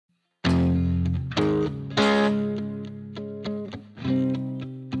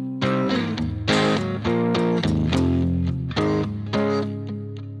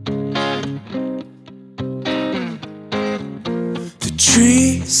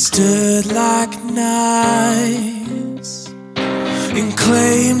stood like knives and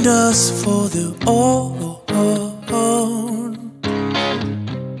claimed us for their own.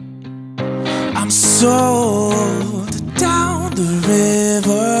 I'm sold down the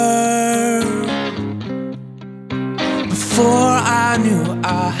river before I knew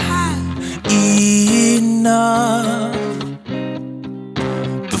I had enough,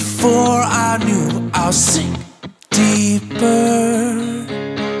 before I knew I'll sink deeper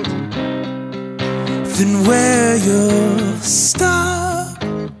than where you'll stop.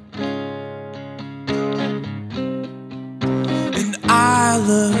 And I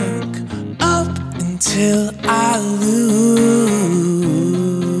look up until I lose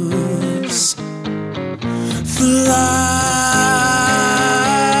the light.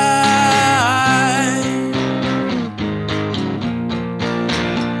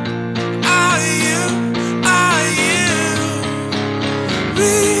 Are you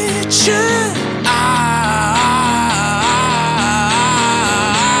reaching out?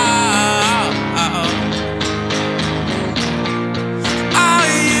 Are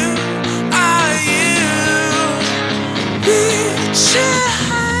you reaching?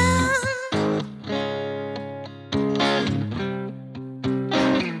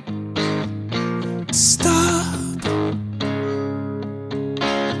 Stop.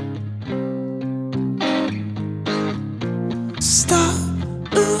 Stop.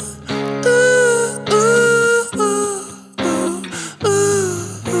 Ooh, ooh, ooh, ooh,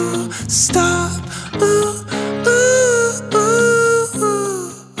 ooh, ooh. Stop. Ooh, ooh, ooh,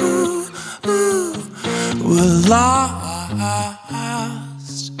 ooh, ooh. We're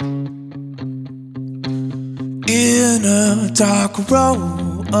lost in a dark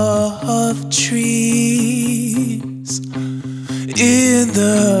row of trees in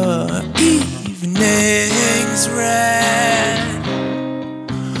the evening's red.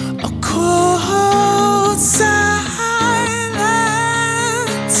 A cold silence,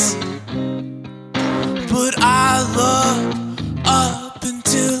 but I look up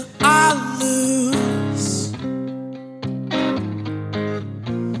until I lose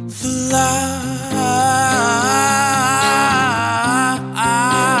the light.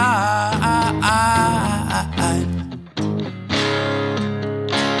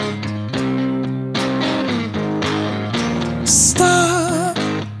 Stop.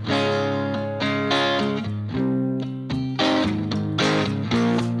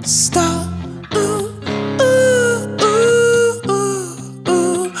 Stop. Ooh, ooh, ooh, ooh,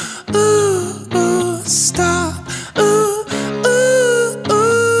 ooh, ooh, ooh. Stop. Ooh, ooh,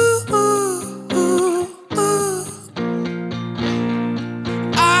 ooh, ooh, ooh, ooh.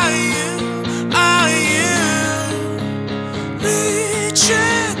 Are you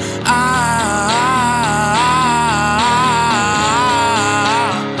reaching out?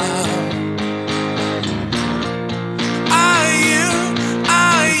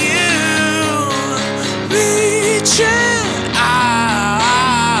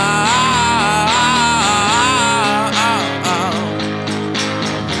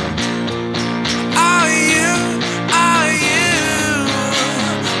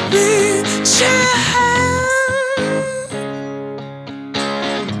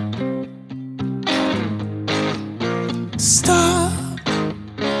 Stop.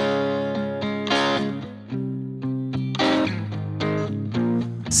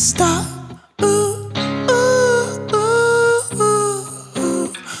 Stop.